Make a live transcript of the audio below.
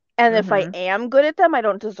And if I Mm-hmm. am good at them, I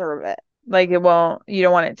don't deserve it. Like it won't, you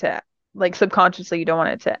don't want it to, like subconsciously, you don't want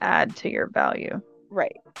it to add to your value.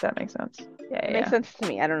 Right. If that makes sense. It makes Yeah, sense to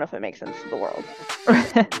me. I don't know if it makes sense to the world.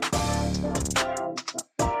 yeah.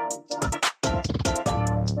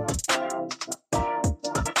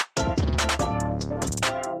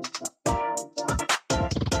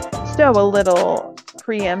 So a little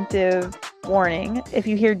preemptive warning. If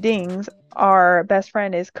you hear dings, our best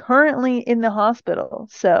friend is currently in the hospital.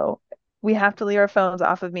 So we have to leave our phones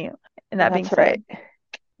off of mute. And that being That's right. said,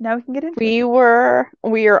 now we can get into it.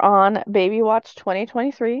 We are on Baby Watch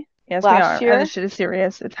 2023. Yes, we Last are. And this year, shit is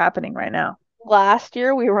serious. It's happening right now. last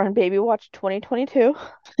year we were on Baby Watch 2022.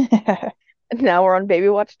 And now we're on Baby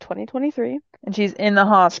Watch 2023. And she's in the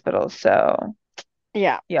hospital. So,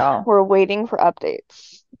 Yeah. y'all. We're waiting for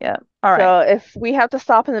updates. Yeah. All right. So if we have to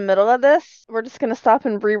stop in the middle of this, we're just gonna stop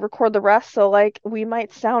and re-record the rest. So like we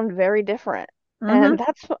might sound very different. Mm-hmm. And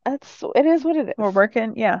that's it is what it We're is.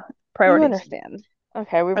 working. Yeah. You Priorities. understand.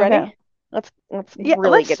 Okay, we Okay. ready? Let's Yeah.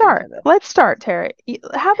 really Let's get into start. this. Let's start, Terry.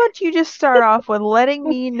 How about you just start off with letting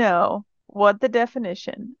me know what the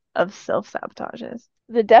definition of self-sabotage is?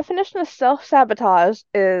 The definition of self-sabotage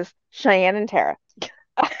is Cheyenne and Tara.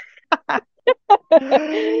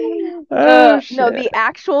 Oh No, shit. the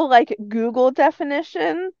actual like Google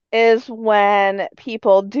definition is when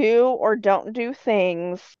people do or don't do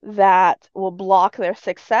things that will block their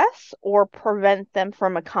success or prevent them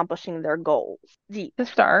from accomplishing their goals. Deep. To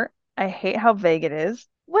start, I hate how vague it is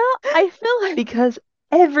Well, I feel like, because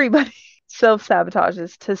everybody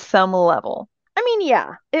self-sabotages to some level. I mean,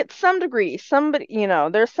 yeah, it's some degree. Somebody,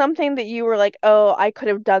 there's something that you were like, oh, I could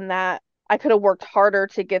have done that. I could have worked harder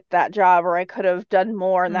to get that job, or I could have done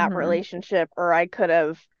more in that Hmm. relationship, or I could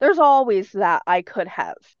have. There's always that I could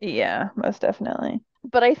have. Yeah, most definitely.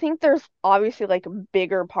 But I think there's obviously like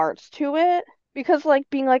bigger parts to it because like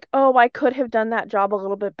being like, oh, I could have done that job a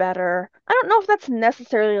little bit better. I don't know if that's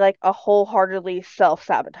necessarily like a wholeheartedly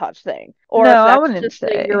self-sabotage thing or if No, I that's wouldn't just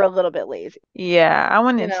that you're say. a little bit lazy, Yeah, I you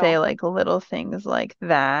wouldn't say know? like little things like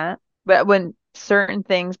that. But when certain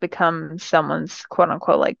things become someone's quote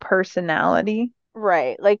unquote like personality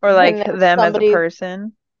Right. Like or when like there's them as a somebody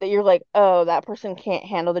person, that you're like, oh, that person can't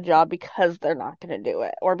handle the job because they're not going to do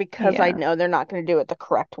it or because I yeah. know they're not going to do it the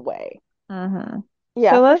correct way. Hmm.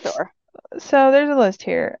 Yeah, So for let's sure. so there's a list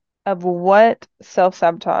here of what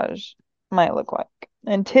self-sabotage might look like.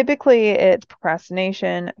 And typically it's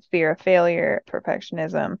procrastination, fear of failure,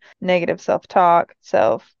 perfectionism, negative self-talk,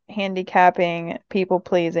 self-handicapping,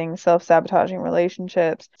 people-pleasing, self-sabotaging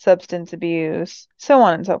relationships, substance abuse, so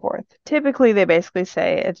on and so forth. Typically they basically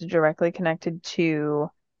say it's directly connected to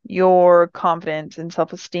your confidence and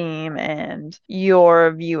self-esteem and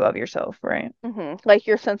your view of yourself, right? Like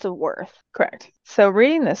your sense of worth. Correct. So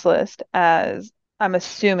reading this list as I'm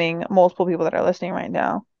assuming multiple people that are listening right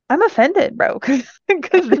now, I'm offended, bro, because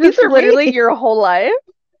Because these it's are me. literally your whole life.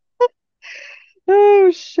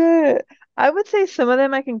 Oh shit. I would say some of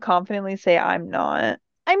them I can confidently say I'm not.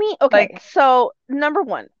 I mean, okay, Like, so number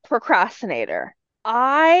one, procrastinator.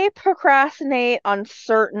 I procrastinate on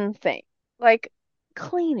certain things, like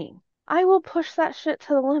cleaning. I will push that shit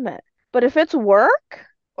to the limit. But if it's work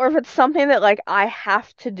or if it's something that like I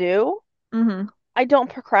have to do, hmm, I don't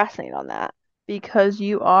procrastinate on that. because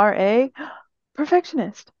you are a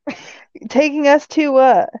perfectionist. Taking us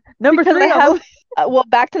to number Because I three on the have, list. well,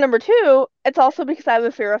 back to number two, it's also because I have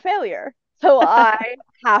a fear of failure. So I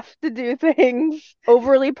have to do things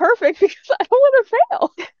overly perfect because I don't want to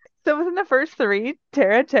fail. So within the first three,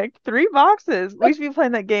 Tara checked three boxes. We should be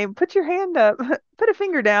playing that game. Put your hand up. Put a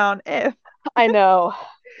finger down if. I know.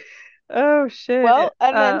 Oh Well, shit.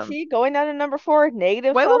 and then see, going down to number four,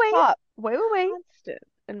 negative Wait, wait, wait. self-talk. Wait, wait, Constant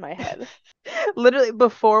in my head. wait. Literally,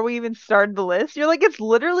 before we even started the list, you're like, it's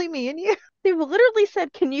literally me and you. They literally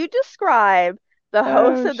said, "Can you describe the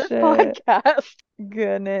host Oh of this shit. podcast?"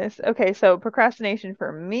 Goodness. Okay, so procrastination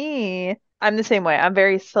for me, I'm the same way. I'm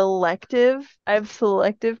very selective. I have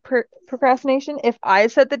selective procrastination. If I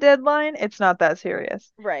set the deadline, it's not that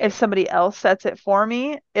serious. If Right. somebody else sets it for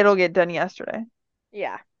me, it'll get done yesterday.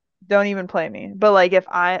 Yeah. Don't even play me. But like if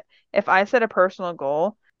I set a personal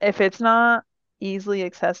goal, if it's not easily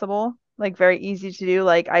accessible, like very easy to do,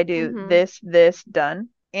 like I do Mm-hmm. this done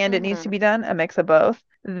and it needs to Mm-hmm. be done, a mix of both,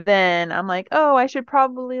 then I'm like, "Oh, I should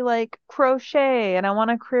probably like crochet and I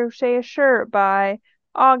want to crochet a shirt by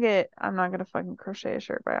August." I'm not gonna fucking crochet a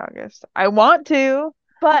shirt by August. I want to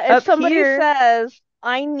But if up somebody here. says,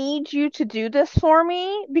 "I need you to do this for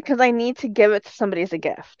me because I need to give it to somebody as a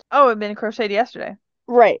gift." Oh, it been crocheted yesterday.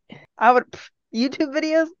 Right. I would YouTube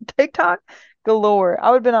videos, TikTok galore. I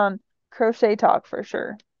would have been on Crochet Talk for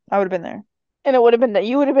sure. I would have been there. And it would have been that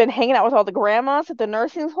you would have been hanging out with all the grandmas at the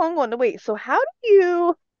nursing home going, wait, so how do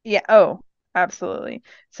you? Yeah, oh, absolutely.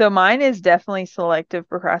 So mine is definitely selective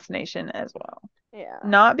procrastination as well. Yeah.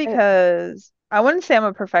 Not because I wouldn't say I'm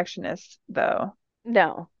a perfectionist though,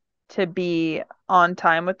 No. to be on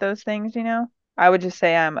time with those things, you know? I would just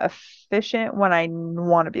say I'm efficient when I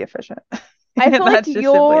want to be efficient. I And feel like that's just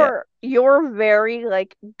simply it. you're very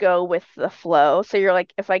like go with the flow. So you're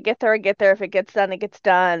like, if I get there, I get there. If it gets done, it gets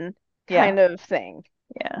done Yeah, kind of thing.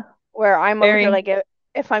 yeah. Where I'm over here Very, like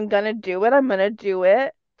if I'm gonna do it, I'm gonna do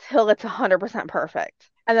it till it's 100% perfect.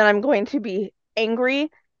 And then I'm going to be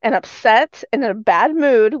angry and upset and in a bad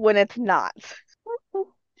mood when it's not.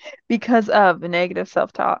 because of negative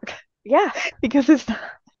self-talk. Yeah. Because it's not.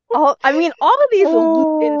 I mean, all of these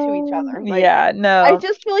loop into each Oh, other. Like, yeah, I no.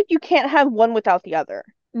 just feel like you can't have one without the other.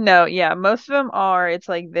 No, yeah, most of them are. It's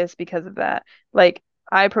like this because of that. Like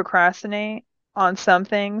I procrastinate on some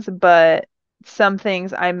things, but some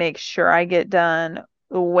things I make sure I get done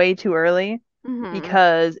way too early Hmm.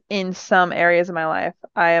 because in some areas of my life,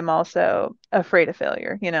 I am also afraid of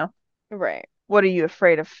failure, you know? Right. What are you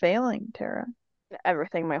afraid of failing, Tara?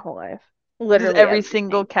 Everything my whole life. Just Literally every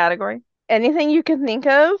single everything. category. Anything you can think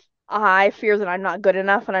of, I fear that I'm not good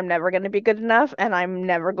enough and I'm never going to be good enough and I'm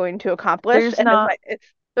never going to accomplish. There's And if not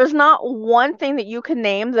there's not one thing that you can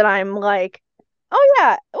name that I'm like, oh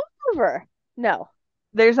yeah, whatever. No,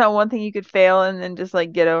 there's not one thing you could fail and then just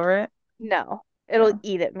like get over it. no, it'll No.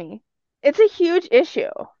 eat at me. It's a huge issue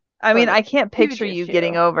I for mean, I me. can't Huge picture you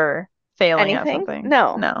getting issue. over failing at Anything? something.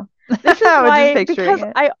 No. No. This is I was just why, picturing because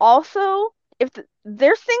it. I also,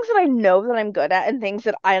 there's things that I know that I'm good at and things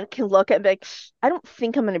that I can look at and be like, I don't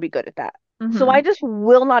think I'm going to be good at that. So I Hmm. just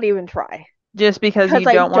will not even try Just because because you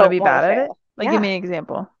I don't want to don't be want to bad at it? fail. Like, give Yeah. me an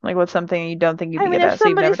example. Like, what's something you don't think you'd I be mean, good if at, so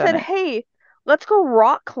you've somebody never done said, it? hey, let's go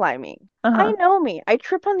rock climbing, I Uh-huh. know me. I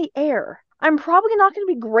trip on the air. I'm probably not going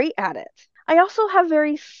to be great at it. I also have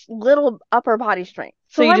very little upper body strength.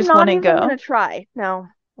 So So you I'm just not wouldn't even going to go? try. No,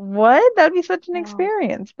 What? That'd be such an no.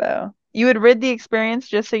 experience, though. You would rid the experience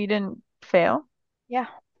just so you didn't fail? Yeah.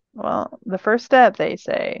 Well, the first step, they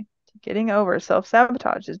say, to getting over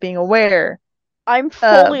self-sabotage is being aware I'm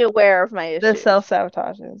of fully aware of my the issues.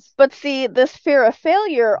 self-sabotages. But see, this fear of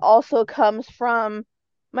failure also comes from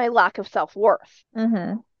my lack of self-worth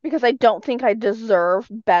Mm-hmm. because I don't think I deserve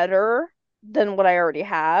better than what I already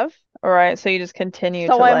have. All right, so you just continue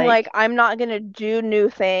So to I'm like, like, I'm not going to do new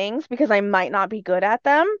things because I might not be good at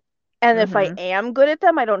them. And if I mm-hmm. am good at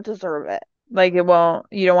them, I don't deserve it. Like it won't,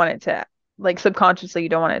 you don't want it to, like subconsciously, you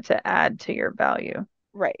don't want it to add to your value. If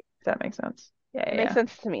Right. that makes sense. It makes Yeah,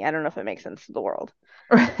 sense to me. I don't know if it makes sense to the world.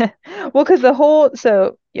 yeah. Well, because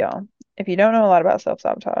so, y'all, if you don't know a lot about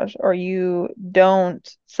self-sabotage or you don't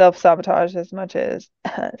self-sabotage as much as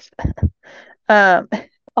us, um,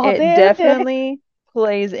 All it day, every day. definitely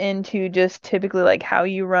plays into just typically like how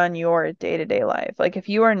you run your day-to-day life. Like if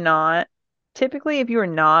you are not, typically if you are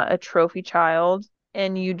not a trophy child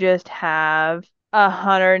and you just have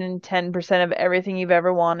 110% of everything you've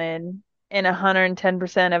ever wanted and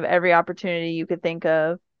 110% of every opportunity you could think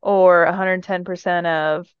of, or 110%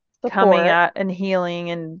 of coming Support. out and healing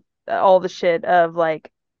and all the shit of like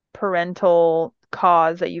parental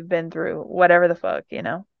cause that you've been through, whatever the fuck, you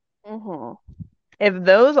know? Hmm. If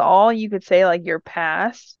those all you could say like your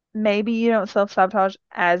past, maybe you don't self-sabotage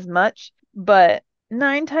as much, but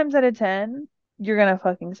 9 times out of 10, you're gonna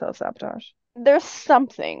fucking self-sabotage. There's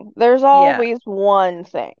something. There's Yeah, always one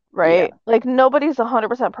thing, yeah. right? Like nobody's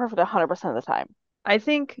 100% perfect 100% of the time. I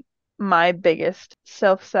think my biggest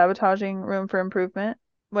self-sabotaging room for improvement,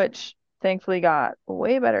 which thankfully got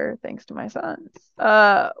way better thanks to my sons,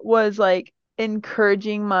 was like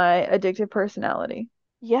encouraging my addictive personality.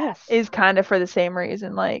 Yes. Is kind of for the same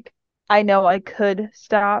reason. Like, I know I could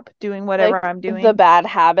stop doing whatever Like I'm the doing, bad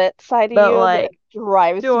habit side of but you that like,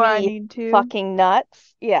 drives do I me need to? fucking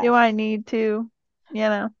nuts. Do Yes. I need to? You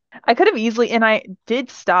know, I could have easily, and I did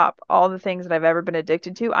stop all the things that I've ever been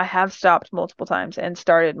addicted to. I have stopped multiple times and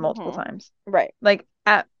started multiple Hmm. times, Right. like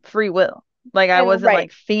at free will. Like, I And wasn't right.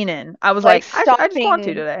 like fiending. I was Like like, I just want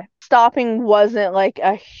to today. stopping wasn't like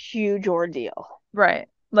a huge ordeal. Right.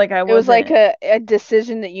 Like, I It was like wasn't, a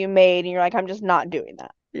decision that you made and you're like, I'm just not doing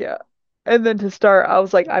that. yeah. And then to start, I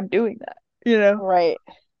was like, I'm doing that, you know? Right.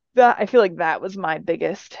 That I feel like that was my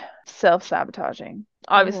biggest self-sabotaging.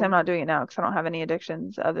 Obviously, I'm Hmm. not doing it now because I don't have any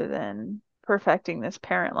addictions other than perfecting this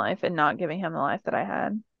parent life and not giving him the life that I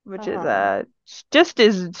had, which is Uh-huh. just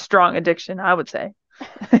as strong addiction, I would say,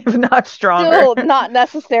 if not stronger. Still not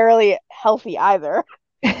necessarily healthy either.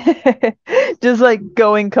 Just like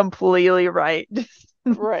going completely right, just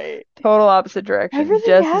Right. total opposite direction, Everything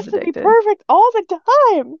just has as to be addicted. perfect all the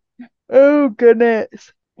time. Oh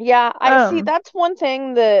goodness. Yeah, I see. Um, That's one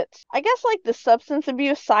thing that I guess like the substance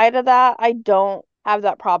abuse side of that, I don't have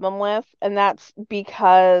that problem with, and that's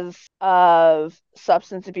because of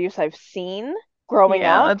substance abuse I've seen growing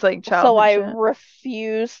yeah, up. that's like So childhood I shit.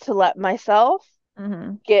 refuse to let myself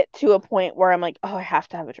Hmm. get to a point where I'm like, oh, I have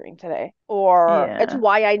to have a drink today. Or it's Yeah.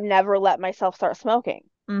 why I never let myself start smoking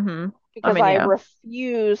Hmm. I because mean, I yeah.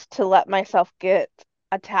 refuse to let myself get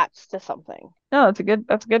attached to something. No,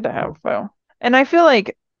 that's good to have though. And I feel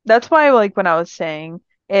like that's why like when I was saying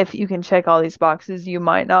if you can check all these boxes, you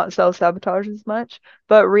might not self-sabotage as much.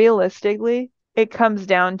 But realistically, it comes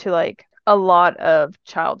down to like a lot of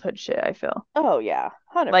childhood shit, I feel. Oh yeah,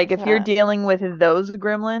 Like if you're 100%. dealing with those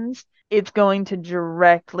gremlins, it's going to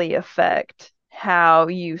directly affect how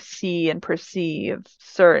you see and perceive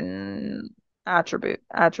certain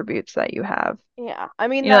attributes that you have. Yeah. I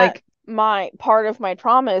mean You know, that like my part of my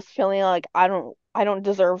trauma is feeling like I don't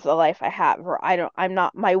deserve the life I have, or I'm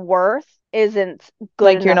not, my worth isn't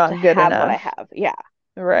good you're enough to not good have what I enough. have. Yeah.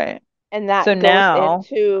 Right. And So that goes now,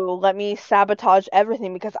 into let me sabotage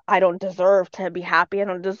everything because I don't deserve to be happy. I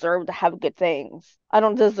don't deserve to have good things. I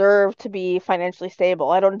don't deserve to be financially stable.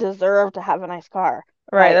 I don't deserve to have a nice car.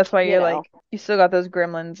 right, Like, that's why you're like you still got those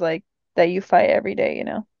gremlins like that you fight every day, you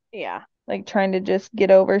know? yeah, Like trying to just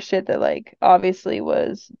get over shit that like obviously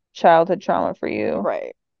was childhood trauma for you.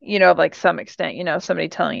 right. You know, of like some extent, you know, somebody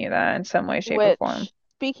telling you that in some way, shape, or form. Which,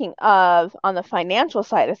 speaking of, on the financial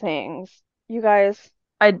side of things, you guys,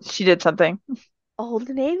 She did something. Old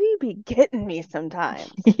Navy be getting me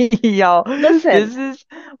sometimes. Y'all, Listen, this is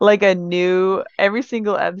like a new, every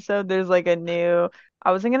single episode, there's like a new,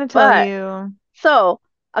 I wasn't gonna tell but you. so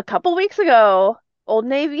a couple weeks ago, Old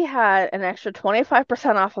Navy had an extra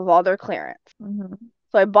 25% off of all their clearance. Hmm.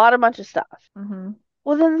 So I bought a bunch of stuff. Hmm.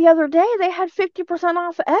 Well, then the other day they had 50%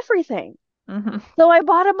 off everything. Hmm. So I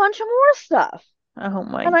bought a bunch of more stuff. Oh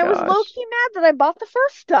my And I was low gosh. key mad that I bought the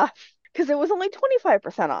first stuff because it was only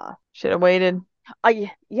 25% off. Should have waited.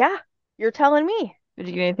 Yeah, you're telling me. Did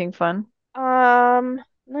you get anything fun?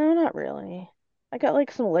 No, not really. I got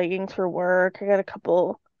like some leggings for work. I got a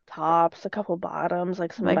couple tops, a couple bottoms,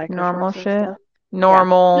 like some Like biker normal shorts and shit? stuff. Yeah,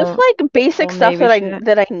 just Normal like basic Old stuff Navy shit?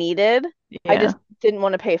 that I needed. I Yeah. just didn't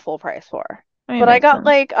want to pay full price for. I mean, But I makes got sense.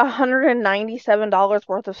 like $197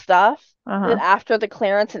 worth of stuff that Uh-huh. after the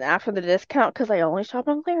clearance and after the discount, because I only shop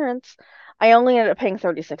on clearance, I only ended up paying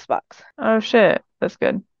 36 bucks. Oh shit. That's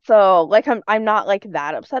good. So like I'm not like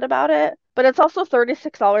that upset about it, but it's also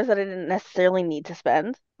 $36 that I didn't necessarily need to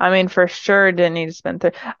spend. I mean, for sure didn't need to spend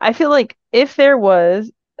 30. I feel like if there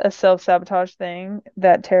was a self-sabotage thing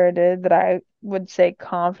that Tara did that I would say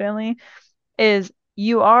confidently is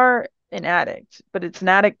you are an addict, but it's an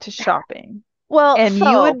addict to shopping. Well, And you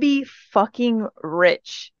so would be fucking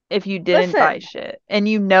rich if you didn't buy listen. shit. And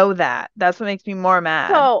you know that. That's what makes me more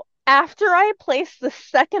mad. So after I placed the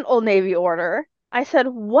second Old Navy order, I said,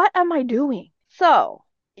 "What am I doing?" So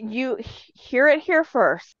you hear it here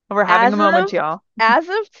first. We're having a As moment, of y'all. as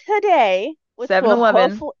of today,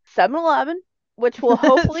 7-Eleven, 7-Eleven, which will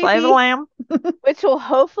hopefully Slam be Lamb.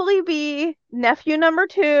 nephew number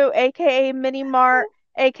two, aka Mini Mart,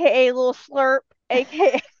 aka Little Slurp,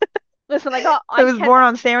 aka listen, It I was can born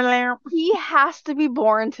on Slam Lamb. he has to be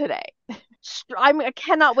born today. I mean, I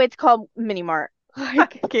cannot wait to call him Mini Mart.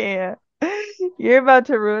 Like, Can't. You're about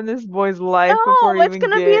to ruin this boy's life before no, he it's even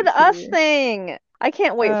gonna be an gets us here. thing. I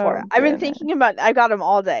can't wait for it. Oh, I've been goodness. thinking about I got him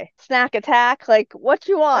all day. Snack attack, like what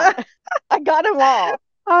you want? I got him all.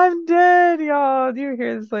 I'm dead, y'all. Do you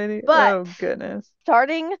hear this lady? But Oh, goodness.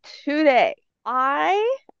 starting today,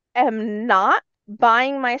 I am not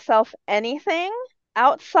buying myself anything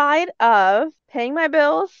outside of paying my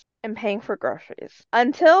bills and paying for groceries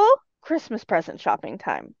until Christmas present shopping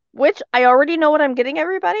time, which I already know what I'm getting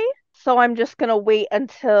everybody. So I'm just gonna wait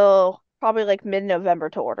until probably like mid-November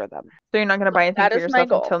to order them. So you're not gonna buy So anything that for is my yourself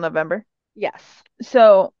goal. until November? Yes.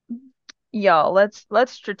 So, y'all, let's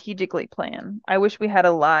strategically plan. I wish we had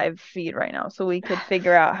a live feed right now so we could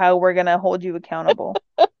figure out how we're gonna hold you accountable.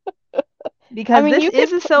 I Because mean, this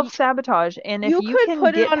is a self-sabotage, and if you you could can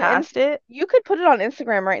put it get on past it, you could put it on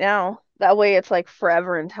Instagram right now. That way it's like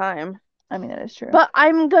forever in time. I mean that is true. But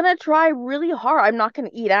I'm gonna try really hard. I'm not gonna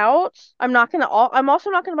eat out. I'm also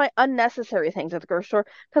not gonna buy unnecessary things at the grocery store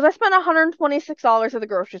because I spent $126 at the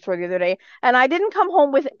grocery store the other day and I didn't come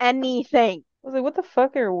home with anything. I was like, what the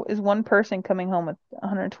fuck is one person coming home with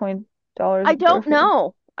 $120 I of don't groceries?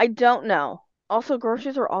 know. I don't know. Also,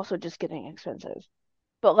 groceries are also just getting expensive.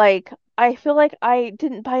 But like, I feel like I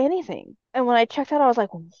didn't buy anything. And when I checked out, I was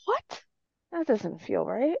like, what? That doesn't feel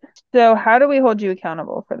right. So how do we hold you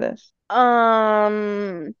accountable for this?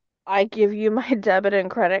 Um, I give you my debit and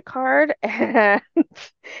credit card and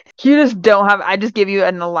You just don't have, I just give you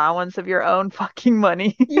an allowance of your own fucking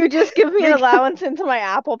money. you just give me an Because, allowance into my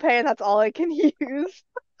Apple Pay and that's all I can use.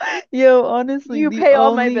 yo, honestly, You pay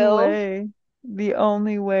all my bills. the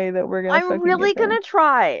only way that we're gonna I'm fucking really get there. gonna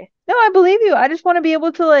try. No, I believe you. I just want to be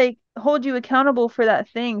able to like hold you accountable for that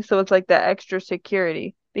thing. So it's like that extra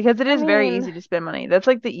security because it I is very mean, easy to spend money. That's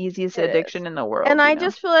like the easiest it is. addiction in the And world, you I know?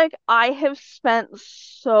 just feel like I have spent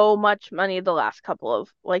so much money the last couple of,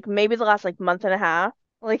 like, maybe the last, like, month and a half.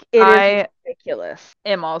 Like, it is I ridiculous.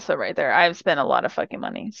 am also right there. I've spent a lot of fucking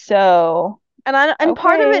money. So, And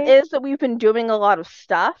part of it okay, is that we've been doing a lot of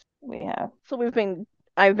stuff. we have. So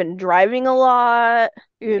I've been driving a lot.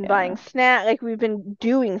 We've been Yeah. buying snack, like, we've been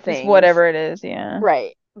doing Just things. whatever it is, yeah.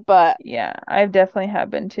 Right. But Yeah, I've definitely have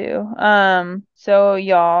been too. So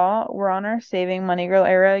y'all, we're on our saving money girl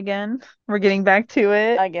era again. We're getting back to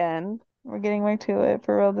it. again, We're getting back to it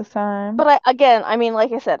for real this time. but I mean,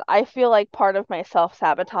 like I said, I feel like part of my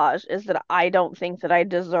self-sabotage is that I don't think that I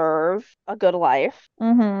deserve a good life.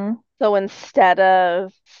 Mm-hmm. So instead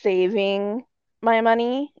of saving my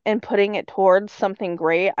money and putting it towards something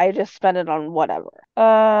great, I just spend it on whatever.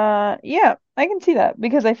 Yeah, I can see that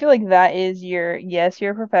because I feel like that is yes,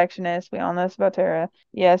 you're a perfectionist. We all know this about Tara.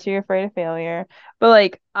 Yes, you're afraid of failure. But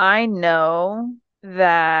like, I know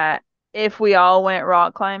that if we all went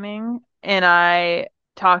rock climbing and I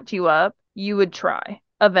talked you up, you would try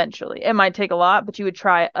eventually. It might take a lot, but you would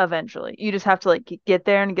try eventually. You just have to like get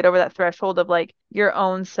there and get over that threshold of like your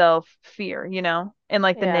own self fear, and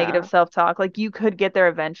like the negative Yeah. self-talk. Like you could get there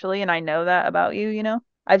eventually, and I know that about you,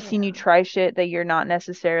 I've seen you Yeah. try shit that you're not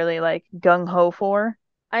necessarily like gung ho for.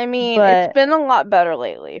 I mean, it's But been a lot better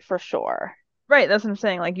lately, for sure. right, that's what I'm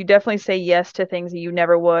saying. Like you definitely say yes to things that you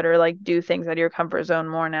never would or like do things out of your comfort zone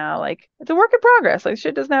more now. Like it's a work in progress. Like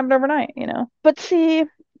shit doesn't happen overnight. But see,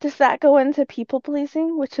 does that go into people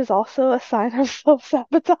pleasing, which is also a sign of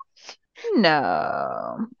self-sabotage?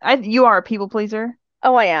 No. You are a people pleaser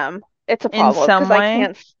Oh, I am. It's a in problem because some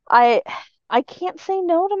way. I can't say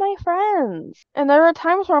no to my friends. And there are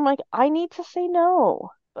times where I'm like, I need to say no,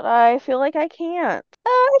 but I feel like I can't.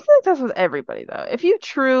 I feel like that's with everybody though. If you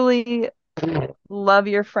truly love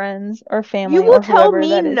your friends or You family will or tell whoever me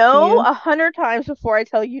that is to no you. 100 times before I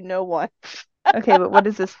tell you no once. Okay, but what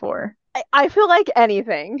is this for? I feel like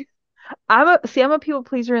anything. I'm a people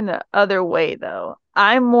pleaser in the other way though.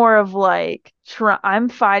 I'm more of like I'm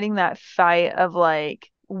fighting that fight of like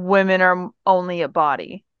women are only a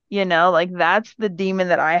body. Like that's the demon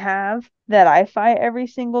that I have that I fight every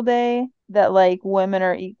single day that like women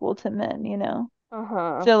are equal to men.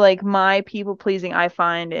 Uh-huh. So like my people pleasing I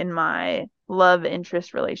find in my love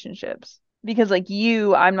interest relationships. Because like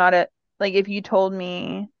I'm not a like if you told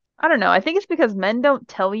me I don't know, I think it's because men don't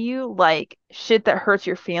tell you like shit that hurts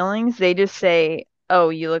your feelings. They just say, "Oh,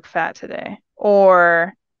 you look fat today."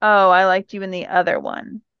 Or, "Oh, I liked you in the other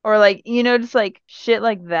one." Or like, just like shit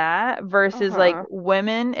like that versus like Uh-huh.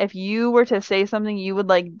 women, if you were to say something, you would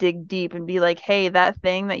like dig deep and be like, "Hey, that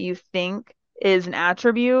thing that you think is an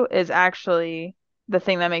attribute is actually the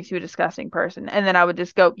thing that makes you a disgusting person." And then I would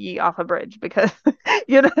just go yeet off a bridge because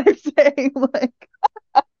you know what I'm saying? Like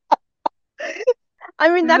I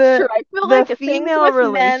mean, that's true. the I feel the like things female with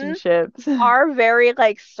men relationships. are very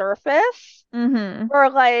like surface, Hmm. where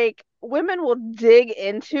like women will dig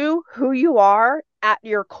into who you are at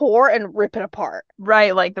your core and rip it apart.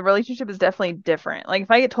 Right, like the relationship is definitely different. Like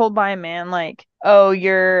if I get told by a man like, "Oh,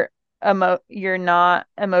 you're not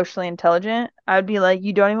emotionally intelligent," I'd be like,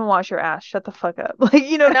 "You don't even wash your ass. Shut the fuck up." Like,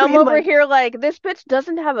 you know And what I I'm mean? over Like here like, this bitch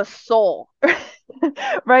doesn't have a soul.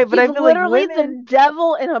 right, but He's I feel like literally women the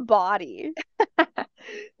devil in a body.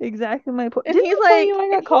 exactly my point. And Didn't he's I tell you like, I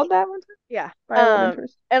got called that one time yeah. by a love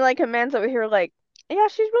interest? And like a man's over here like, yeah,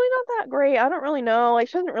 she's really not that great. I don't really know. Like,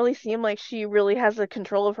 she doesn't really seem like she really has the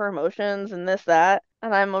control of her emotions and this, that.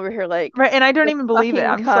 And I'm over here like, Right, and I don't she's even a believe it. fucking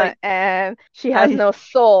I'm just cunt like, and she has I no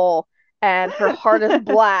soul and her heart is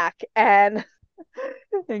black and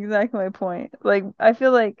exactly my point. Like, I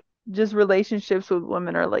feel like just relationships with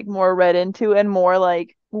women are like more read into and more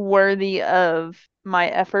like worthy of my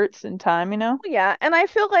efforts and time. yeah. And I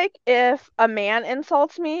feel like if a man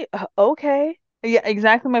insults me, okay. Yeah,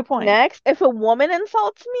 exactly my point. Next, if a woman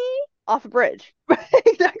insults me, off a bridge.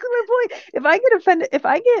 Exactly my point. If I get offended, if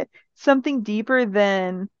I get something deeper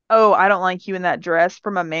than, "Oh, I don't like you in that dress,"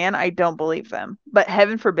 from a man, I don't believe them. But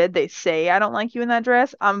heaven forbid they say I don't like you in that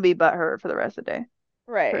dress, I'm gonna be butthurt for the rest of the day.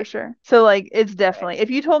 For Right. sure. So like it's Right. definitely if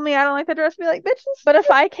you told me I don't like that dress, I'd be like, "Bitch, But if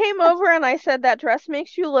I came over and I said that dress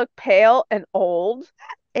makes you look pale and old,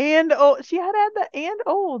 and oh, she had that and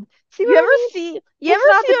old. See you what ever I mean? see you ever It's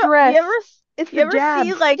not see the a, you ever dress. It's You the ever jab.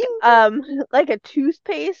 see like Ding, ding. like a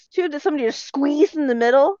toothpaste tube that somebody just squeezed in the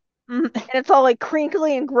middle Mm, and it's all like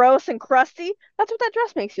crinkly and gross and crusty? That's what that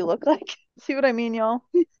dress makes you look like. see what I mean, y'all?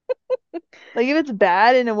 Like if it's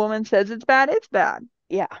bad and a woman says it's bad, it's bad.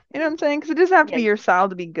 Yeah. You know what I'm saying? Because it doesn't have to Yeah. be your style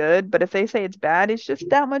to be good, but if they say it's bad, it's just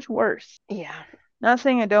that much worse. Yeah. Not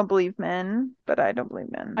saying I don't believe men, but I don't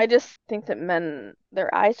believe men. I just think that men,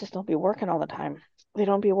 their eyes just don't be working all the time. They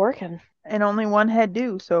don't be working. And only one head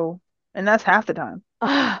do, so and that's half the time.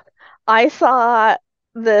 Ah, I saw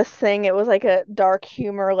this thing. It was like a dark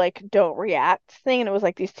humor, like don't react thing. And it was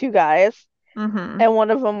like these two guys. Mm-hmm. And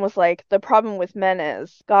one of them was like, the problem with men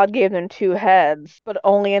is God gave them two heads, but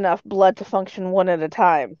only enough blood to function one at a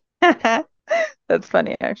time. That's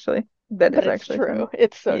funny, actually. That But is it's actually funny. true.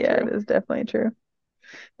 It's so Yeah, true. it is definitely true.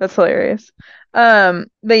 That's hilarious. But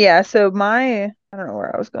yeah, so my I don't know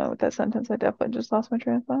where I was going with that sentence. I definitely just lost my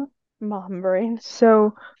train of thought. Mom brain.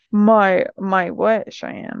 So my what,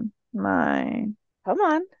 Cheyenne? My Come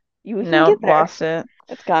on. We can no, get there. lost it.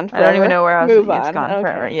 It's gone I don't even forever. know where I was. Move It's on. gone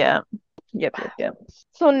forever. Okay. Yeah. Yep.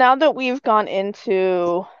 So now that we've gone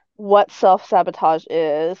into what self-sabotage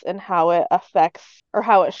is and how it affects or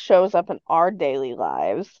how it shows up in our daily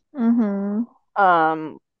lives, Mm-hmm.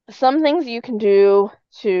 um, some things you can do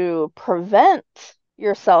to prevent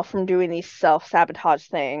yourself from doing these self-sabotage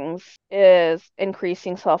things is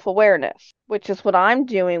increasing self-awareness, which is what I'm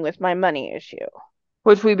doing with my money issue.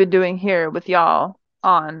 Which we've been doing here with y'all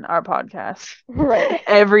on our podcast. Right.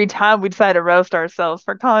 Every time we decide to roast ourselves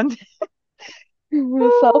for content.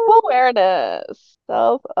 Self-awareness. And we're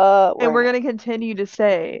Self-awareness. gonna continue to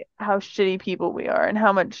say how shitty people we are and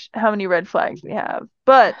how many red flags we have,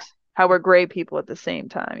 but how we're great people at the same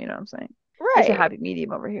time. You know what I'm saying? There's a Right. happy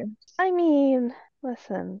medium over here. I mean,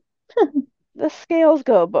 listen, the scales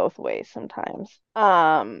go both ways sometimes.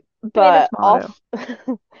 Famous But also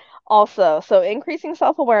motto. also, so increasing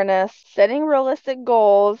self-awareness, setting realistic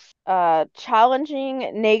goals,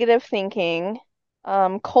 challenging negative thinking,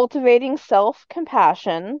 cultivating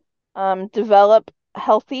self-compassion, develop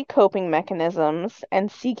healthy coping mechanisms,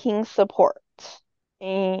 and seeking support.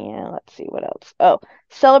 And let's see what else. Oh,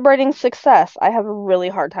 celebrating success. I have a really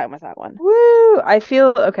hard time with that one. Woo! I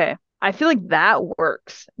feel okay. I feel like that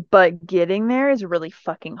works, but getting there is really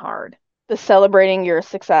fucking hard. The celebrating your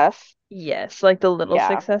success. Yes, like the little Yeah.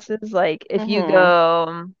 successes. Like if you Mm-hmm.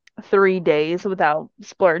 go 3 days without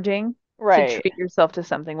splurging to Right. treat yourself to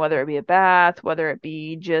something, whether it be a bath, whether it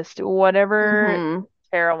be just whatever Mm-hmm.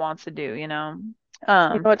 Tara wants to do, you know. You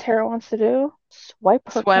know what Tara wants to do? Swipe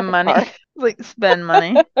her Swim credit money, card. like spend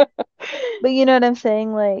money. But you know what I'm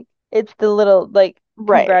saying? Like it's the little like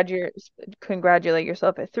Right. congratulate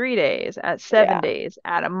yourself at 3 days, at seven Yeah. days,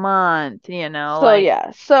 at a month, you know, So like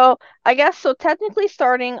yeah. So I guess so technically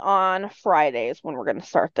starting on Fridays when we're gonna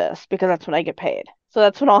start this because that's when I get paid. So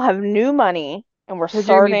that's when I'll have new money and we're because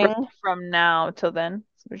you're gonna be broke starting. from now till then.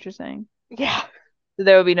 Is what you're saying. Yeah. So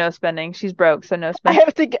there will be no spending. She's broke, so no I spending.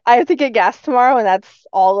 have to I have to get gas tomorrow and that's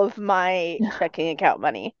all of my checking account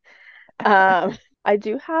money. I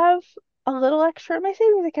do have a little extra in my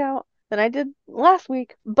savings account than I did last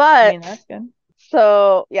week. I But mean, that's good.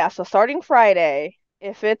 so yeah, so starting Friday,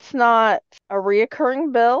 if it's not a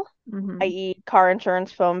reoccurring bill, Mm-hmm. i.e. car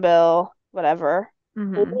insurance, phone bill, whatever,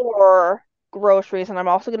 Mm-hmm. or groceries, and I'm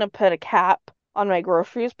also gonna put a cap on my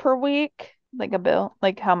groceries per week. Like a bill,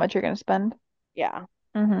 like how much you're gonna spend. Yeah.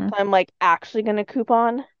 Mm-hmm. So I'm like actually gonna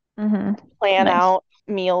coupon, Mm-hmm. plan Nice. out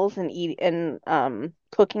meals and eat and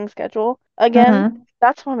cooking schedule again. Mm-hmm.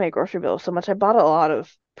 That's why my grocery bill is so much. I bought a lot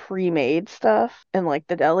of pre-made stuff and like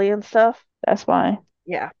the deli and stuff. That's why.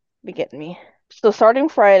 Yeah, be getting me. So starting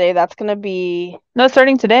Friday, that's gonna be No,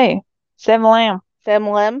 starting today. 7 lamb. Sam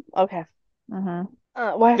Lim. Okay. Mm-hmm.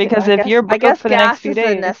 Why have to? Because if you're I broke guess for the next gas few is a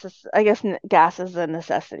days, necess. I guess gas is a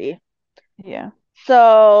necessity. yeah.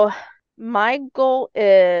 So my goal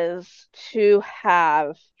is to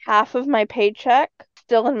have half of my paycheck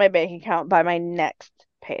still in my bank account by my next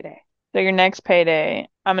payday. So your next payday,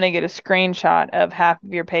 I'm gonna get a screenshot of half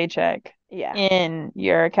of your paycheck Yeah. in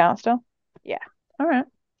your account still. Yeah. All right.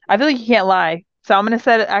 I feel like you can't lie. So I'm gonna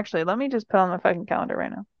set it. Actually, let me just put on my fucking calendar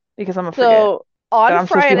right now because I'm gonna forget So that I'm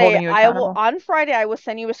supposed to be holding you accountable. On Friday I will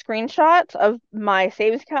send you a screenshot of my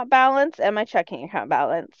savings account balance and my checking account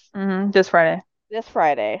balance Mm-hmm. This Friday. this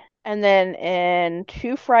Friday. And then in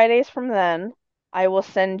 2 Fridays from then, I will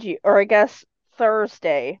send you, or I guess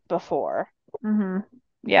Thursday before, Mm-hmm. I'll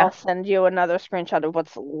Yeah. send you another screenshot of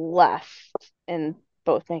what's left in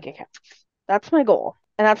both bank accounts. That's my goal.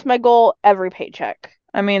 And that's my goal every paycheck.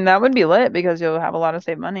 I mean, that would be lit because you'll have a lot of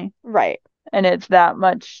saved money. Right. And it's that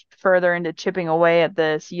much further into chipping away at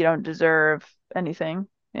this. You don't deserve anything.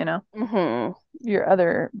 you know, Hmm. your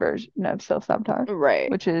other version of self-sabotage, Right.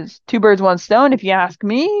 which is two birds, one stone, if you ask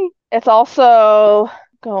me. It's also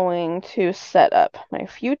going to set up my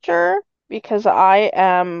future because I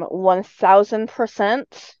am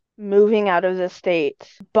 1000% moving out of this state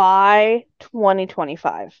by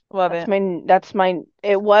 2025. Love it.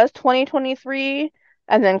 It was 2023,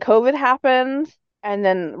 and then COVID happened, and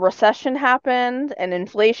then recession happened, and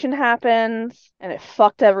inflation happened, and it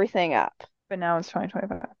fucked everything up. But now it's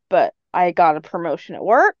 2025. But I got a promotion at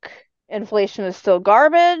work. Inflation is still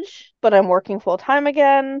garbage, but I'm working full time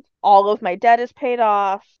again. All of my debt is paid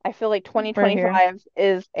off. I feel like Right here. 2025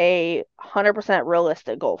 is a 100%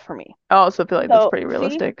 realistic goal for me. I also feel like that's So, pretty see,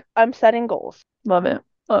 realistic. I'm setting goals. Love it.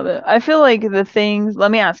 Love it. I feel like the things,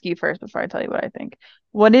 let me ask you first before I tell you what I think.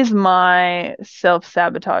 What is my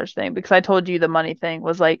self-sabotage thing? Because I told you the money thing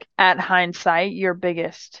was like at hindsight, your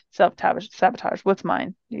biggest self-sabotage. What's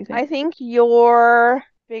mine, do you I think? think your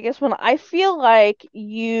biggest one, I feel like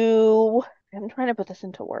I'm trying to put this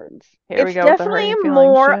into words. Here we It's go with the definitely hurting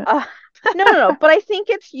feeling more, shit. no, no, no, but I think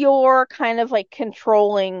it's your kind of like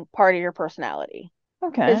controlling part of your personality.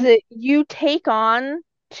 Is Okay. it you take on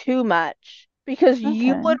too much because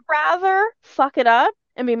you Okay. would rather fuck it up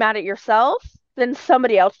and be mad at yourself than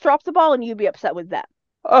somebody else drop the ball and you be upset with them.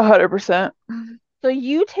 100%. So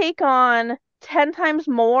you take on 10 times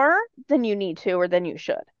more than you need to or than you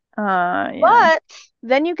should. Yeah. But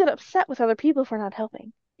then you get upset with other people for not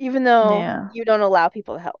helping, even though Yeah. you don't allow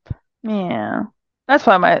people to help. Yeah. That's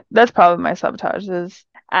probably my sabotage is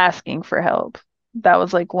asking for help. That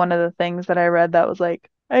was like one of the things that I read that was like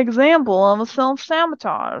example of a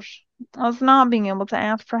self-sabotage. I was not being able to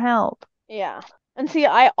ask for help. Yeah. And see,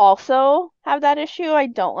 I also have that issue. I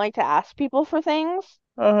don't like to ask people for things.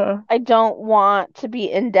 Uh-huh. I don't want to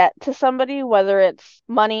be in debt to somebody, whether it's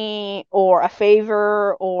money or a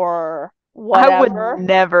favor or I would whatever.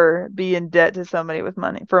 never be in debt to somebody with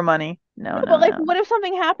money for money. No, No, no, but like, no. what if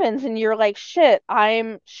something happens and you're like, shit,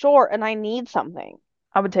 I'm short and I need something,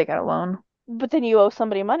 I would take out a loan. but then you owe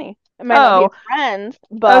somebody money? It might not be a Oh, friend,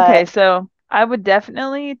 okay. but So I would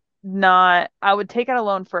definitely not, I would take out a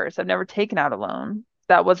loan first. I've never taken out a loan.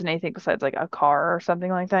 That wasn't anything besides like a car or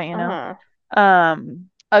something like that, you know? uh-huh,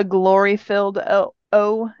 A glory-filled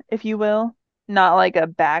O, if you will, not like a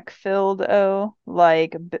back-filled O,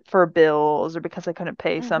 like for bills or because I couldn't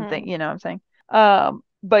pay hmm something, you know what I'm saying?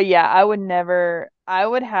 But yeah, I would never, I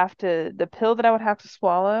would have to, the pill that I would have to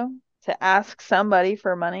swallow to ask somebody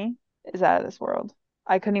for money is out of this world.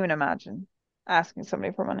 I couldn't even imagine asking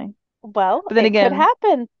somebody for money. Well, But then it could again,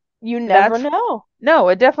 happen. You never that's, know. no,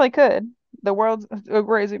 it definitely could. The world's a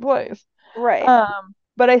crazy place. Right.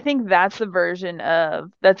 But I think that's the version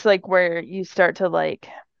of that's like where you start to like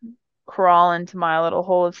crawl into my little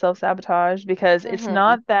hole of self-sabotage because it's Hmm.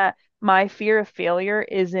 not that my fear of failure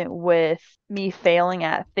isn't with me failing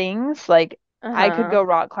at things. Like I could Uh-huh. go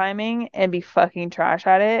rock climbing and be fucking trash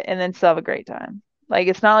at it and then still have a great time. Like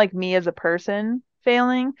it's not like me as a person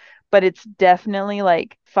failing, but it's definitely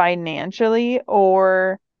like financially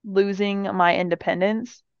or losing my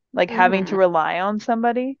independence, like having to Hmm. rely on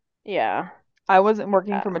somebody. Yeah. I wasn't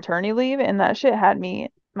working for Yeah. maternity leave, and that shit had me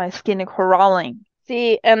my skin crawling,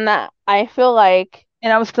 See, and that I feel like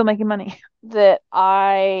and I was still making money. that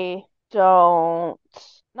I don't,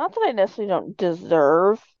 not that I necessarily don't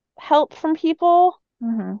deserve help from people,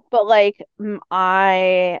 Hmm. but like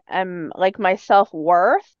I am like my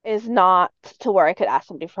self-worth is not to where I could ask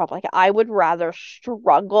somebody for help. Like I would rather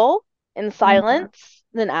struggle in Hmm. silence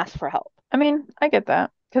than ask for help. I mean, I get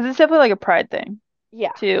that because it's definitely like a pride thing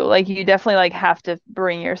Yeah. too. Like you definitely like have to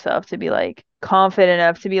bring yourself to be like confident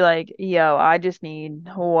enough to be like, yo, I just need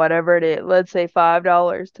whatever it is. Let's say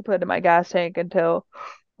 $5 to put in my gas tank until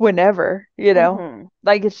whenever, you know. Hmm.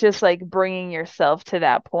 Like it's just like bringing yourself to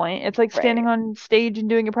that point. It's like standing Right. on stage and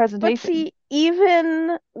doing a But presentation. see,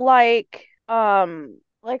 even like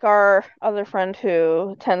our other friend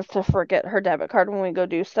who tends to forget her debit card when we go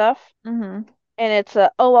do stuff, Hmm. and it's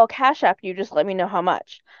a, oh, I'll Cash App you, just let me know how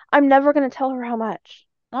much. I'm never gonna tell her how much.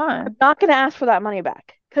 Why? I'm not gonna ask for that money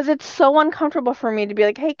back because it's so uncomfortable for me to be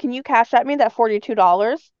like, hey, can you Cash App me that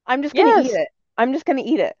 $42? I'm just gonna eat Yes. it. I'm just gonna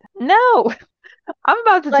eat it. No. I'm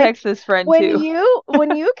about to Like text this friend too.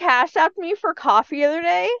 when you Cash Apped me for coffee the other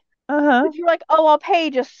day, Uh-huh. because you're like, oh, I'll pay,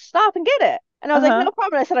 just stop and get it. And I was like, Uh-huh. no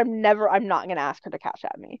problem. I said, I'm not gonna ask her to Cash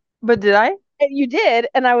App me. But did I? And you did,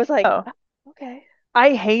 and I was like, Oh. "Oh, okay.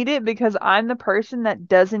 I hate it because I'm the person that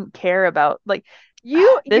doesn't care about like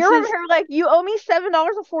You're this over is here like, you owe me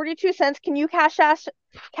 $7.42. Can you Cash App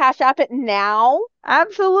Cash App it now.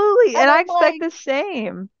 Absolutely. And And I I'm expect like, the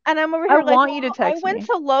same. and I'm over I here like, want well, you to I text went me.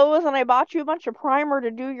 to Lowe's and I bought you a bunch of primer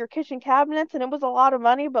to do your kitchen cabinets and it was a lot of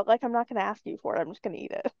money, but like I'm not gonna ask you for it. I'm just gonna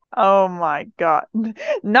eat it. Oh my God.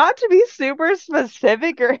 Not to be super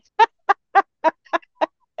specific or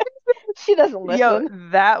She doesn't yo, listen.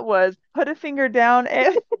 that was put a finger down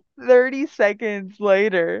and 30 seconds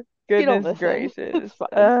later. She don't Goodness listen. gracious. It's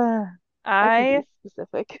fine. I can I be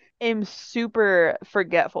specific. am super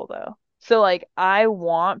forgetful though. So like I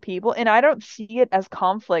want people and I don't see it as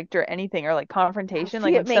conflict or anything or like Oh, confrontation. see,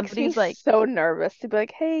 Like it when makes me somebody's like, so nervous to be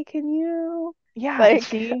like, hey, can you yeah, like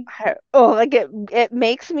see, like it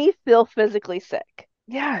makes me feel physically sick.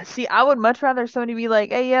 yeah, see, I would much rather somebody be like,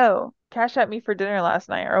 hey yo, cash at me for dinner last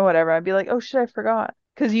night or whatever. I'd be like, oh shit, I forgot.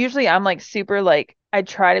 Because usually I'm like super like I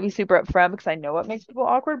try to be super upfront because I know what makes people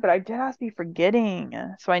awkward, but I just be forgetting.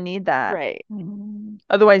 So I need that. Right.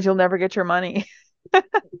 Otherwise you'll never get your money.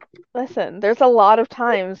 Listen, there's a lot of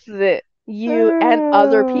times that you and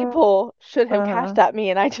other Uh, people should have uh-huh. cashed at me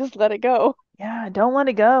and I just let it go. Yeah, don't let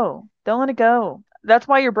it go. Don't let it go. That's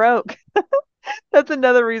why you're broke. That's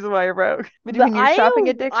another reason why you're broke. The Between your shopping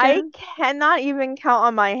I addiction. cannot even count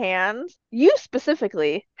on my hands. You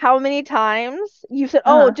specifically, how many times you said,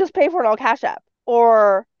 "Oh, Uh-huh. just pay for it, I'll cash app,"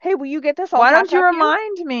 or "Hey, will you get this? I'll Why don't cash you app you."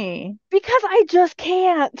 remind me? Because I just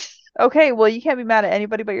can't. Okay, well, you can't be mad at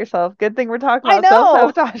anybody but yourself. Good thing we're talking I about know.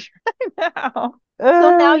 self-sabotage right now.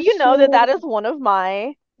 So now Oh, you know that that shit. is one of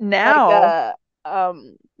my like Now,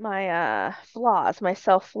 my flaws, my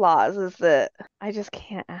self flaws is that I just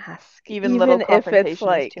can't ask, even little even if it's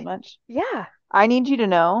confrontation is too like, much. yeah, I need you to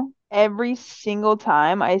know every single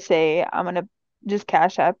time I say I'm gonna just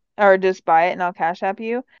cash app or just buy it and I'll cash app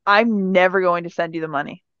you, I'm never going to send you the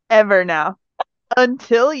money. Ever now.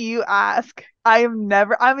 Until you ask. I am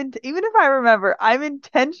never, even if I remember, I'm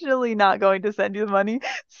intentionally not going to send you the money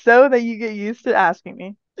so that you get used to asking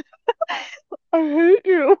me. I hate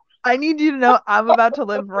you. I need you to know I'm about to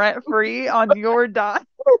live rent free on your dime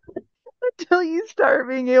until you start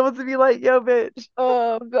being able to be like, yo, bitch,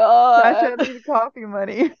 Oh cash God. out me the coffee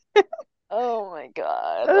money. Oh my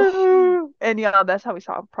God. And yeah, that's how we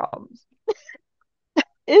solve problems.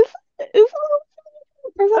 Is is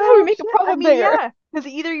or is that how we Oh make a shit. I problem mean, bigger? yeah, because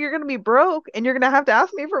either you're gonna be broke and you're gonna have to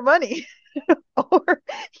ask me for money, or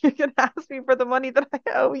you're gonna ask me for the money that I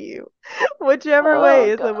owe you. Whichever way Oh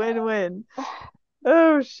is a God. win-win.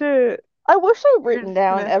 Oh shit. I wish I'd You're written just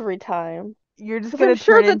down gonna every time. you're just Because I'm gonna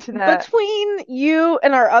sure turn that into that. between you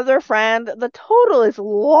and our other friend, the total is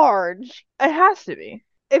large. It has to be.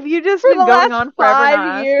 If you've just For been the going last on forever 5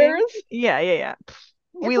 years, not asking, yeah, yeah, yeah.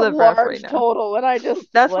 it's We a live rent free large now. total, and I just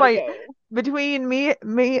That's let it why go. between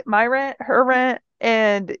my rent, her rent,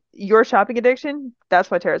 and your shopping addiction,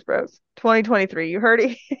 that's why Tara's broke. 2023, you heard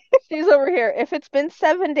it? She's over here. If it's been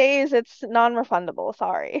 7 days, it's non-refundable.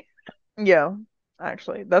 Sorry. Yo,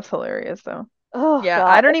 actually, that's hilarious though. Oh Yeah,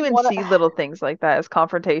 I God, don't it's even see little things like that as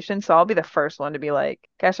confrontation, so I'll be the first one to be like,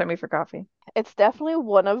 cash at me for coffee. it's definitely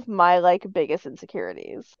one of my like biggest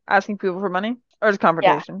insecurities. Asking people for money or just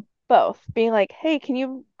Yeah, confrontation. both. Being like, "Hey, can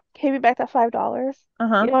you pay me back that $5?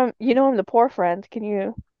 Uh-huh. You know I'm the poor friend. Can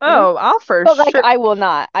you?" Oh, I'll for But like sure I will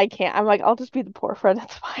not. I can't. I'm like, I'll just be the poor friend.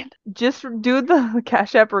 It's fine. just do the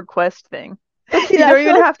Cash App request thing. But see, You that don't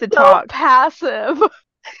even feels have to so talk. passive.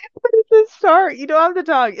 At the start, you don't have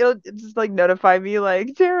to talk. It'll just like notify me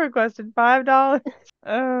like Tara requested $5.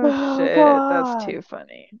 Oh Oh shit, that's God. too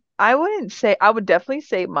funny. I wouldn't say, I would definitely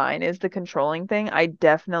say mine is the controlling thing. I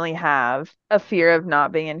definitely have a fear of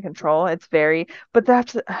not being in control. It's very, but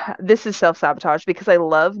that's, this is self-sabotage because I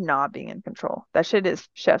love not being in control. That shit is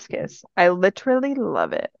chef's kiss. I literally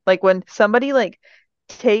love it. Like when somebody like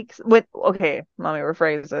takes, when, okay, let me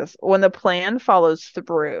rephrase this. When the plan follows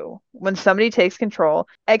through, when somebody takes control,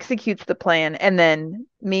 executes the plan, and then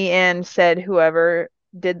me and said whoever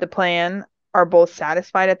did the plan are both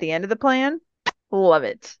satisfied at the end of the plan. Love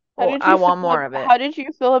it. Well, I want more of it. How did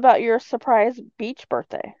you feel about your surprise beach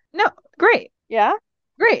birthday? No, great, Yeah?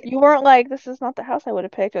 great. You weren't like, this is not the house I would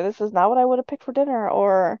have picked, or this is not what I would have picked for dinner,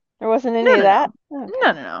 or there wasn't No, any of no, that? no, no,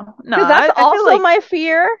 Okay. no, no, no. Because that's I feel also like my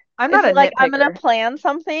fear I'm is not a that, like I'm gonna nitpicker. plan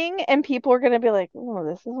something and people are gonna be like, oh,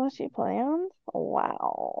 this is what she planned?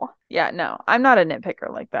 Wow. Yeah, no, I'm not a nitpicker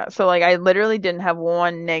like that. So like I literally didn't have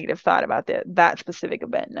one negative thought about that specific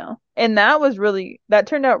event, no. And that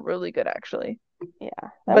turned out really good actually. Yeah,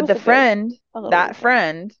 that But was a little that weekend.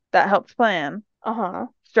 friend that helped plan Uh-huh.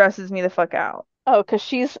 stresses me the fuck out. Oh, because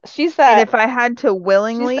she's And that if I had to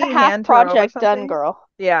she's the willingly half hand her over project done something, girl.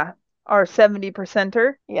 yeah, or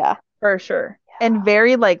 70%er Yeah. for sure. And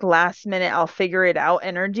very like last minute, I'll figure it out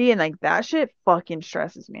energy. And like that shit fucking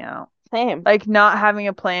stresses me out. Same. Like not having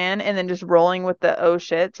a plan and then just rolling with the oh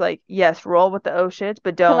shits. Like, yes, roll with the oh shits,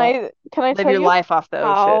 but Can don't I live tell your you life off the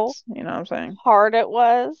oh how shits. You know what I'm saying? hard it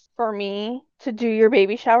was for me to do your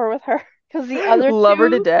baby shower with her? Because Love her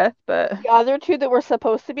to death, but the other two that were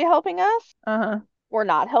supposed to be helping us uh-huh. were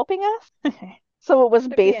not helping us. So it was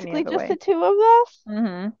Could be any basically other just the way. two of us,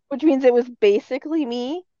 Mm-hmm. which means it was basically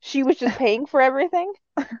me. She was just paying for everything.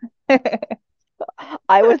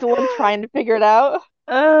 I was the one trying to figure it out.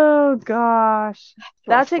 Oh gosh.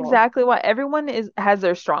 That's Stressful. exactly why everyone is has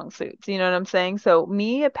their strong suits, you know what I'm saying? So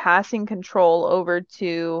me passing control over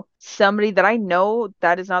to somebody that I know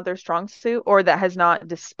that is not their strong suit or that has not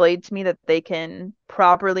displayed to me that they can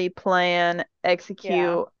properly plan, Yeah.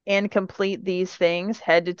 execute, and complete these things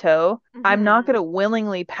head to toe, I'm not Hmm. gonna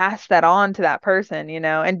willingly pass that on to that person,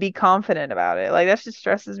 and be confident about it. Like that just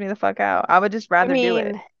stresses me the fuck out. I would just I rather do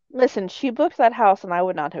it. mean, listen, she booked that house and I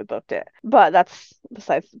would not have booked it. But that's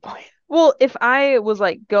besides the point. Well, if I was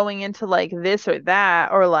like going into like this or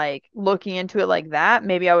that or like looking into it like that,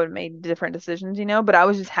 maybe I would have made different decisions. But I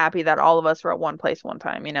was just happy that all of us were at one place one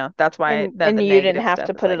time. That's why that And the you didn't negative have stuff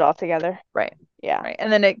to is put it like all together. right, Yeah. right.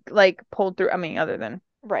 And then it like pulled through. I mean, other than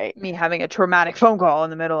Right. me having a traumatic phone call in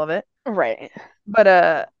the middle of it. Right.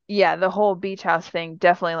 But yeah, the whole beach house thing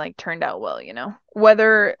definitely like turned out well.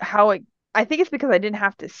 Whether how it I think it's because I didn't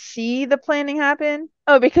have to see the planning happen.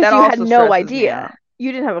 Oh, because That you had also no stresses me idea. out.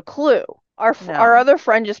 You didn't have a clue. Our No, other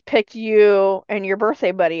friend just picked you and your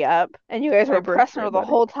birthday buddy up, and you guys my were pressing birthday her the buddy.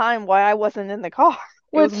 whole time why I wasn't in the car,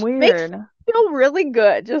 It was which makes weird. me feel really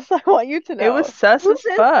good. Just I want you to It was know. sus as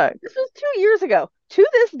fuck. This was 2 years ago. To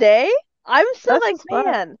this day, I'm still Sus like, as fuck.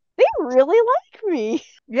 man, they really like me.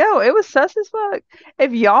 Yo, it was sus as fuck.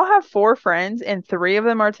 If y'all have four friends and three of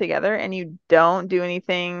them are together and you don't do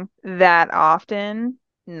anything that often,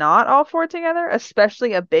 not all four together,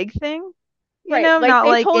 especially a big thing, Right. Like not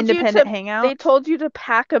like independent they hangouts. told you to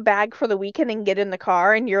pack a bag for the weekend and get in the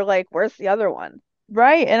car, and you're like, where's the other one?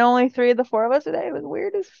 Right. And only three of the four of us today. It was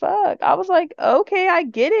weird as fuck. I was like, okay, I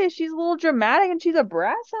get it. She's a little dramatic and she's a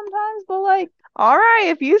brat sometimes, but like, all right,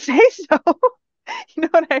 if you say so. You know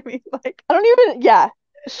what I mean? Like, I don't even, yeah.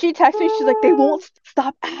 She texted me, she's like, they won't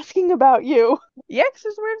stop asking about you. yeah, 'cause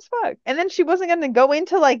it's weird as fuck. And then she wasn't gonna go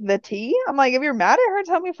into like the tea. I'm like, if you're mad at her,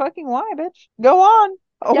 tell me fucking why, bitch. Go on.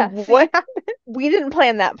 Oh, Yeah, what see, happened? we didn't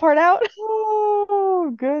plan that part out.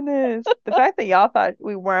 Oh, goodness. The fact that y'all thought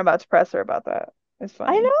we weren't about to press her about that is I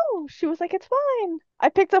funny. know. She was like, it's fine. I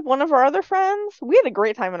picked up one of our other friends. We had a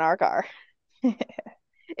great time in our car.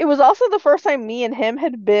 It was also the first time me and him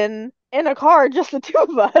had been in a car, just the two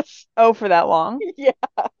of us. Oh, for that long? Yeah.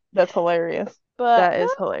 That's hilarious. But That no, is it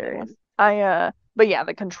was a good hilarious. one. But yeah,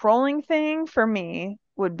 the controlling thing for me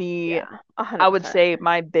would be, Yeah, I would 100%. say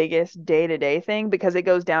my biggest day-to-day thing because it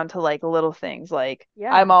goes down to like little things. Like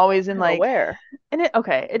Yeah, I'm always in I'm like, aware.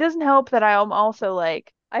 it doesn't help that I am also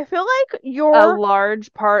like I feel like a you're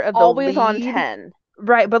large part of the always on lead. 10.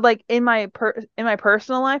 Right, but like in my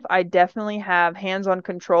personal life, I definitely have hands-on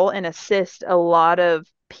control and assist a lot of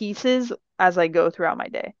pieces as I go throughout my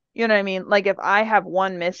day. You know what I mean? Like if I have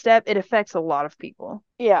one misstep, it affects a lot of people.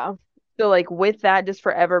 Yeah, So like with that just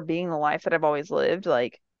forever being the life that I've always lived,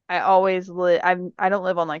 like I always live I don't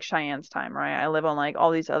live on like Cheyenne's time, right? I live on like all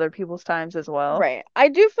these other people's times as well. right. I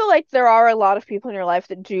do feel like there are a lot of people in your life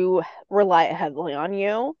that do rely heavily on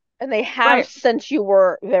you, and they have Right. since you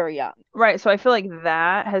were very young. Right. So I feel like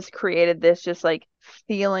that has created this just like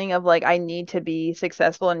feeling of like I need to be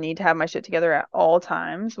successful and need to have my shit together at all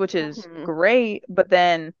times, which is Hmm. great. But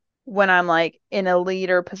then when I'm like in a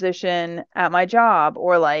leader position at my job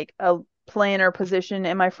or like a planner position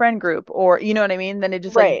in my friend group or you know what I mean, then it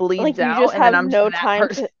just like Right. bleeds Like you out just and then have I'm just no that time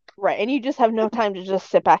person. to, right. And you just have no time to just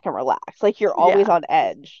sit back and relax. Like you're always Yeah. on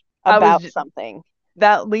edge I was about j- something.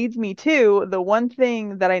 that leads me to the one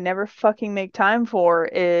thing that I never fucking make time for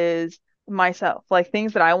is myself. Like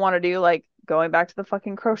things that I want to do, like going back to the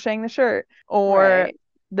fucking crocheting the shirt, or Right.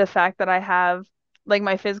 the fact that I have like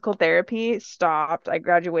my physical therapy stopped. I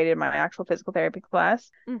graduated my actual physical therapy class.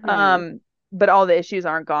 Hmm. Um, but all the issues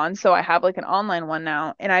aren't gone. So I have like an online one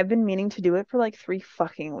now, and I've been meaning to do it for like 3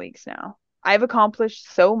 fucking weeks now. I've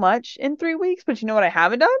accomplished so much in 3 weeks, but you know what I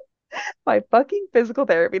haven't done? My fucking physical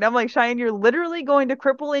therapy. And I'm like, Cheyenne, you're literally going to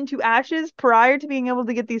cripple into ashes prior to being able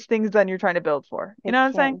to get these things done you're trying to build for. You I know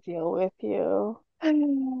what I'm can't deal with you.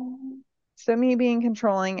 saying? So me being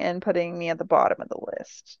controlling and putting me at the bottom of the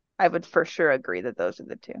list. I would for sure agree that those are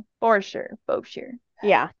the two. For sure. Both sure.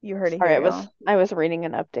 Yeah. You heard it Sorry, here, y'all. I was reading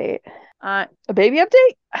an update. A baby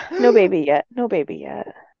update? No baby yet. No baby yet.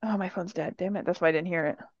 Oh, my phone's dead. Damn it. That's why I didn't hear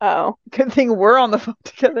it. Oh. Good thing we're on the phone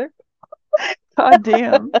together. God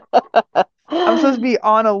damn. I'm supposed to be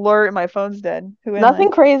on alert and my phone's dead. Who am I?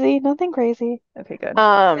 Nothing crazy, nothing crazy. Okay, good.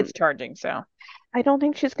 Um, It's charging, so. I don't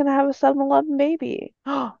think she's gonna have a 7-Eleven baby.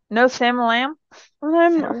 No Sam Lamb?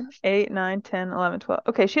 Um, 7, 8, 9, 10, 11, 12.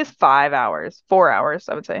 Okay, she has 5 hours. 4 hours,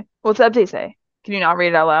 I would say. What's the update say? Can you not read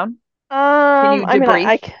it out loud? Can you I mean,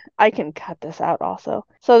 debrief? I can cut this out also.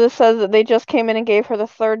 So this says that they just came in and gave her the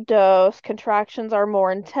third dose. Contractions are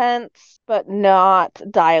more intense, but not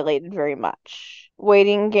dilated very much.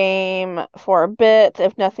 Waiting game for a bit.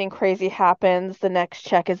 If nothing crazy happens, the next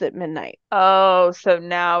check is at midnight. Oh, so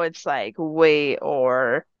now it's like wait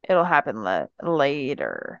or it'll happen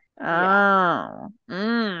later. Yeah.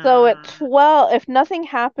 Oh. So at Mm. 12, if nothing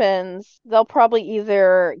happens, they'll probably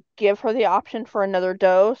either give her the option for another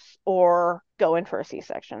dose or go in for a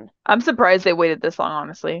C-section. I'm surprised they waited this long,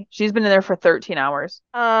 honestly. She's been in there for 13 hours.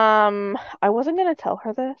 I wasn't gonna tell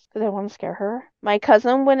her this because I want to scare her. My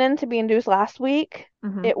cousin went in to be induced last week.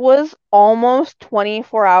 Hmm. It was almost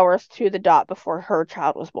 24 hours to the dot before her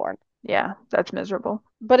child was born. Yeah, that's miserable.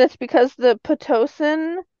 But it's because the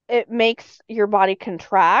Pitocin, it makes your body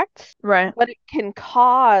contract, Right. but it can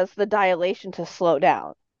cause the dilation to slow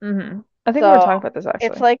down. I think we were So talking about this actually.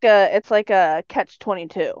 it's like a catch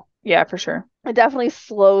 22. Yeah, for sure. It definitely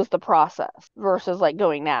slows the process versus like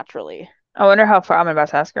going naturally. I wonder how far, I'm about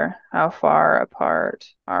to ask her, how far apart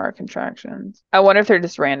are contractions? I wonder if they're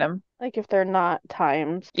just random. Like if they're not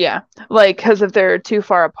timed. Yeah. Like, because if they're too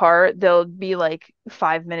far apart, they'll be like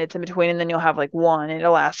 5 minutes in between, and then you'll have like one, and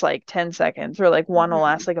it'll last like 10 seconds, or like one will Hmm.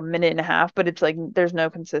 last like a minute and a half, but it's like there's no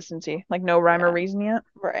consistency, like no rhyme or Yeah, reason yet.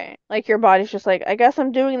 right. Like your body's just like, I guess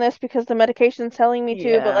I'm doing this because the medication's telling me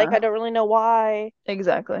to, but like I Yeah, don't really know why.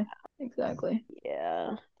 exactly. Exactly.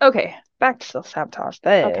 Yeah. Okay, back to self-sabotage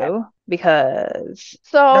Okay. though, because that's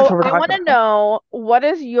So what we're I want talking to about. know what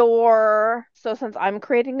is your, so since I'm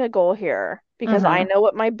creating a goal here, because I Mm-hmm. know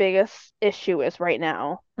what my biggest issue is right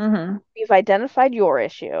now. Mm-hmm. We've identified your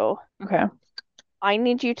issue. Okay. I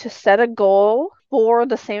need you to set a goal for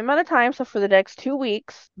the same amount of time, so for the next 2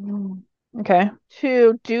 weeks, Mm. Okay.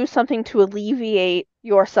 to do something to alleviate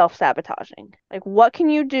your self-sabotaging. Like, what can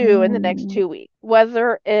you do in the next Mm. 2 weeks?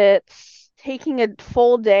 Whether it's taking a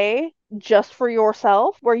full day just for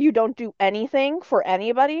yourself, where you don't do anything for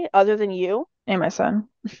anybody other than you. And my son.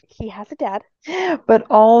 He has a dad. But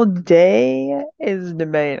all day is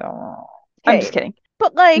debatable. I'm just Okay. kidding.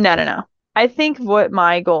 But like, No, no, no. I think what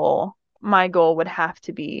my goal would have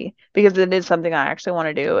to be, because it is something I actually want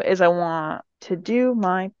to do, is I want to do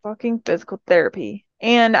my fucking physical therapy.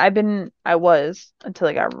 And I was until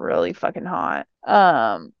it got really fucking hot.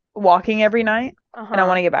 Walking every night, and I want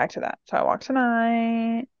uh-huh. to get back to that. So I walk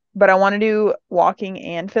tonight, but I want to do walking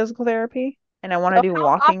and physical therapy, and I want to So do how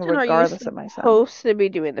walking often are you regardless of my son. supposed to be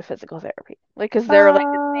doing the physical therapy? Like, is there like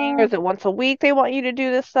a thing, or Uh, is it once a week they want you to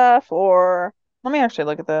do this stuff, or Let me actually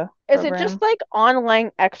look at the is it just program. like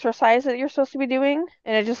online exercise that you're supposed to be doing,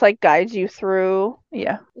 and it just like guides you through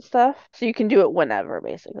Yeah. the stuff, so you can do it whenever,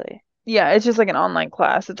 basically? Yeah, it's just like an online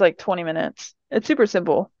class. It's like 20 minutes. It's super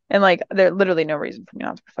simple. And like there's literally no reason for me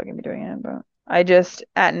not to fucking be doing it, but I just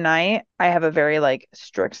at night I have a very like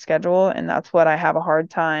strict schedule, and that's what I have a hard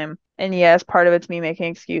time. And yes, part of it's me making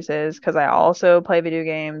excuses because I also play video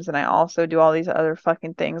games and I also do all these other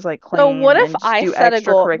fucking things like So clean and just do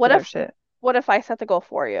extracurricular shit. what if I set the goal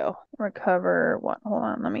for you? Recover what? Hold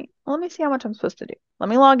on, let me see how much I'm supposed to do. Let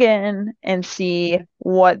me log in and see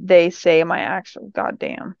what they say my actual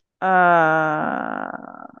goddamn.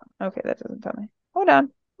 Okay, that doesn't tell me. Hold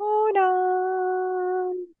on. Hold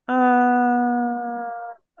on.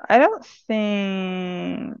 I don't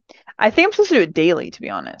think. I think I'm supposed to do it daily, to be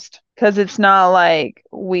honest, because it's not like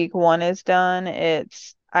week one is done.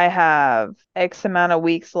 It's I have X amount of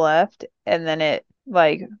weeks left, and then it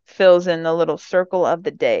like fills in the little circle of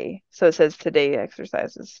the day. So it says today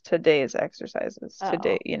exercises, today's exercises,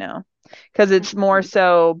 today, Oh. because it's more Mhm.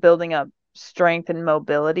 so building up strength and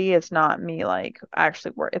mobility. It's not me like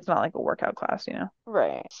actually work. It's not like a workout class.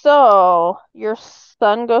 Right. So your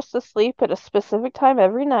son goes to sleep at a specific time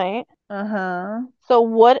every night. Uh-huh. So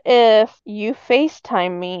what if you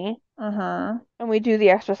FaceTime me Uh-huh. and we do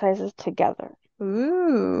the exercises together?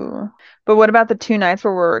 Ooh. But what about the 2 nights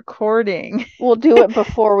where we're recording? We'll do it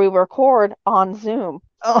before we record on Zoom,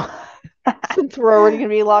 Oh. since we're already gonna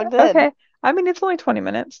be logged in. Okay. I mean, it's only 20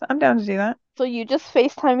 minutes. I'm down to do that. So you just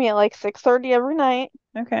FaceTime me at like 6:30 every night.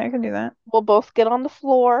 Okay, I can do that. We'll both get on the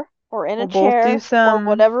floor or in a We'll both do chair or some.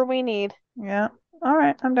 whatever we need. Yeah. All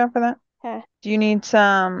right, I'm down for that. Okay. Do you need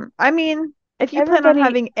some? I mean, if you plan on Everybody,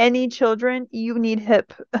 having any children, you need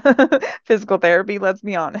hip physical therapy, let's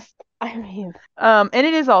be honest. I mean, And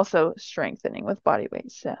it is also strengthening with body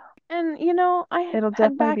weight. So. And I It'll had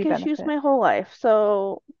definitely be back issues benefit. my whole life,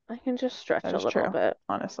 so I can just stretch That a is little true, bit.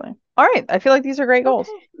 honestly. All right, I feel like these are great goals.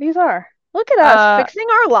 Okay, these are. Look at us Uh, fixing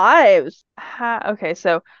our lives. okay,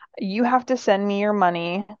 so you have to send me your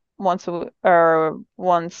money or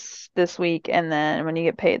once this week, and then when you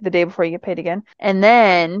get paid, the day before you get paid again. And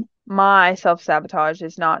then my self-sabotage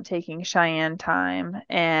is not taking Cheyenne time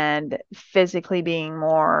and physically being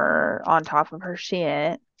more on top of her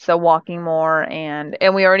shit. So walking more and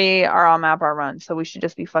we already are on map our run, so we should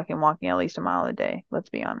just be fucking walking at least a mile a day. Let's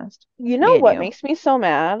be honest. You Me know and what you. makes me so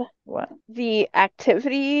mad? What? The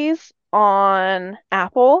activities on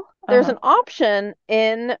Apple. There's Uh-huh. an option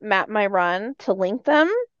in Map My Run to link them,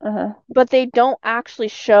 Uh-huh. but they don't actually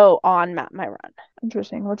show on Map My Run.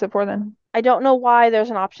 Interesting. What's it for then? I don't know why there's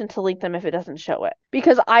an option to link them if it doesn't show it.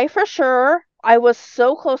 Because I was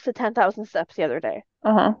so close to 10,000 steps the other day,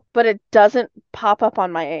 Uh-huh. but it doesn't pop up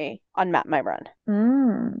on Map My Run.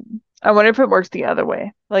 I wonder if it works the other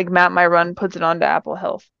way. Like Map My Run puts it onto Apple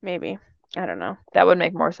Health. Maybe. I don't know. That would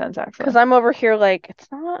make more sense Because actually. I'm over here like,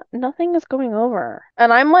 nothing is going over.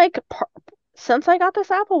 And I'm like, since I got this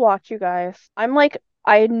Apple Watch, you guys, I'm like,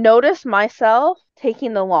 I noticed myself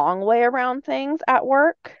taking the long way around things at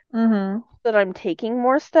work, Mm-hmm. so that I'm taking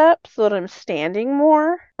more steps, so that I'm standing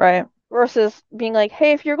more, Right. versus being like,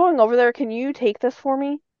 hey, if you're going over there, can you take this for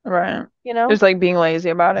me? Right. You know? Just like being lazy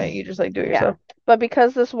about it. You just like do it Yeah. yourself. But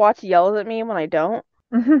because this watch yells at me when I don't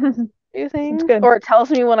do It's things, good. or it tells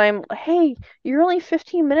me when I'm, hey, you're only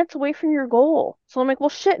 15 minutes away from your goal. So I'm like, well,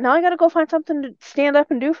 shit, now I gotta go find something to stand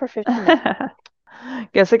up and do for 15 minutes.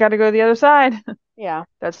 Guess I got to go to the other side. Yeah.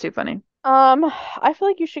 That's too funny. I feel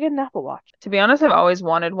like you should get an Apple Watch. To be honest, I've always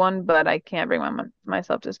wanted one, but I can't bring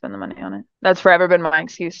myself to spend the money on it. That's forever been my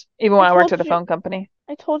excuse, even I when I worked told at a you, phone company.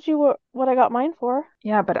 I told you what I got mine for.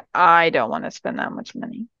 Yeah, but I don't want to spend that much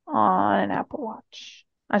money on an Apple Watch.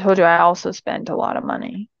 I told you I also spent a lot of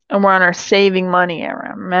money. And we're on our saving money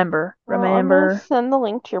era. Remember? Well, I'm gonna Remember? send the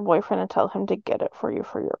link to your boyfriend and tell him to get it for you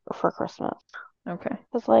for Christmas. Okay.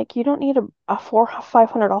 Cause like you don't need a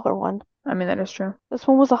 $500 one. I mean, that is true. This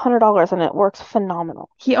one was $100 and it works phenomenal.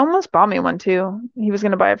 He almost bought me one too. He was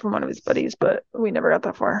going to buy it from one of his buddies, but we never got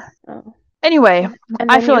that far. Oh. Anyway,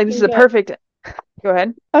 And I then feel you like this can is a get. perfect. Go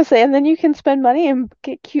ahead. I was saying, then you can spend money and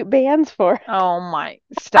get cute bands for it. Oh my,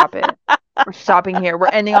 stop it. We're stopping here. We're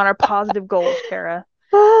ending on our positive goals, Tara.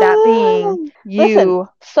 That being Listen, you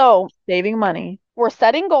so saving money we're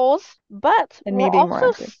setting goals, but and me being more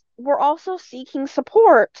active. we're also seeking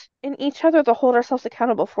support in each other to hold ourselves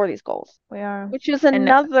accountable for these goals, We are. which is And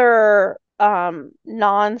another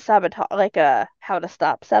non-sabotage, like a how to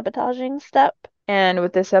stop sabotaging step. and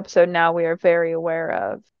with this episode now we are very aware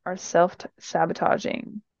of our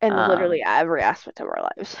self-sabotaging. In literally every aspect of our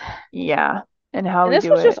lives. Yeah, and how And we this do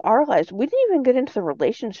was just it. our lives. We didn't even get into the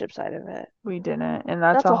relationship side of it. We didn't. And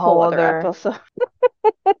that's That's a a whole whole other other episode.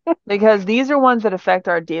 because these are ones that affect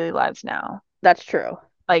our daily lives now. That's true.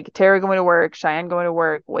 Like Tara going to work, Cheyenne going to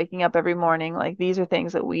work, waking up every morning. Like these are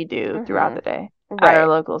things that we do throughout Hmm. the day at our Right.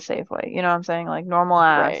 local Safeway. You know what I'm saying? Like normal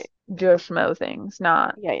ass Right. just schmo things,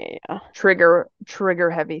 not Yeah, yeah, yeah. trigger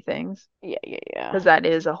heavy things. Yeah, yeah, yeah. Because that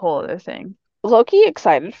is a whole other thing. Loki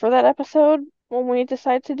excited for that episode when we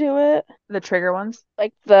decide to do it. The trigger ones.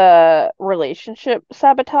 Like the relationship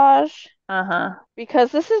sabotage. Uh-huh.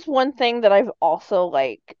 Because this is one thing that I've also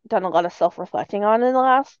like done a lot of self-reflecting on in the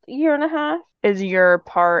last year and a half. Is your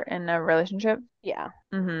part in a relationship? Yeah.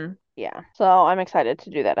 Mm-hmm. Yeah. So I'm excited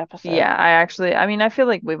to do that episode. Yeah, I mean, I feel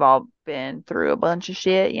like we've all been through a bunch of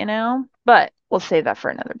shit, you know? But we'll save that for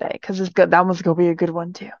another day because it's good. That one's gonna be a good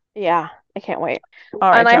one too. Yeah, I can't wait.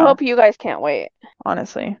 All And right, I y'all. hope you guys can't wait.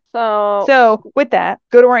 Honestly. So, So with that,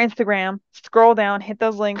 go to our Instagram, scroll down, hit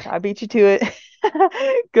those links. I beat you to it.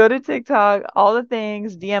 Go to TikTok, all the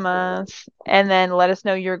things, DM us, and then let us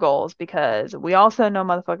know your goals because we also know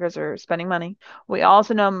motherfuckers are spending money. We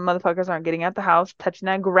also know motherfuckers aren't getting out the house, touching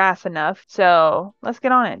that grass enough. So let's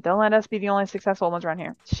get on it. Don't let us be the only successful ones around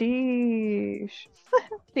here. Sheesh.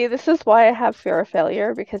 see, this is why I have fear of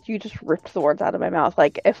failure because you just ripped the words out of my mouth.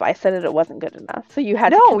 Like if I said it, it wasn't good enough. So you had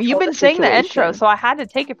to No, you've control the been saying the intro, situation. so I had to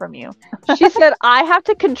take it from you. She said, I have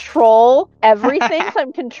to control everything, so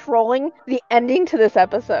I'm controlling the ending to this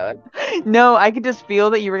episode. No, I could just feel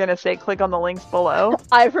that you were gonna say click on the links below.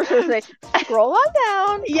 I for sure say, scroll on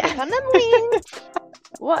down, Yeah. click on them links.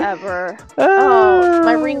 Whatever. Oh,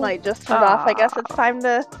 my ring light just turned off. I guess it's time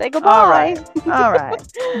to say goodbye. All right. All right.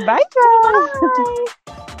 Bye, guys.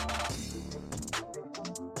 Bye.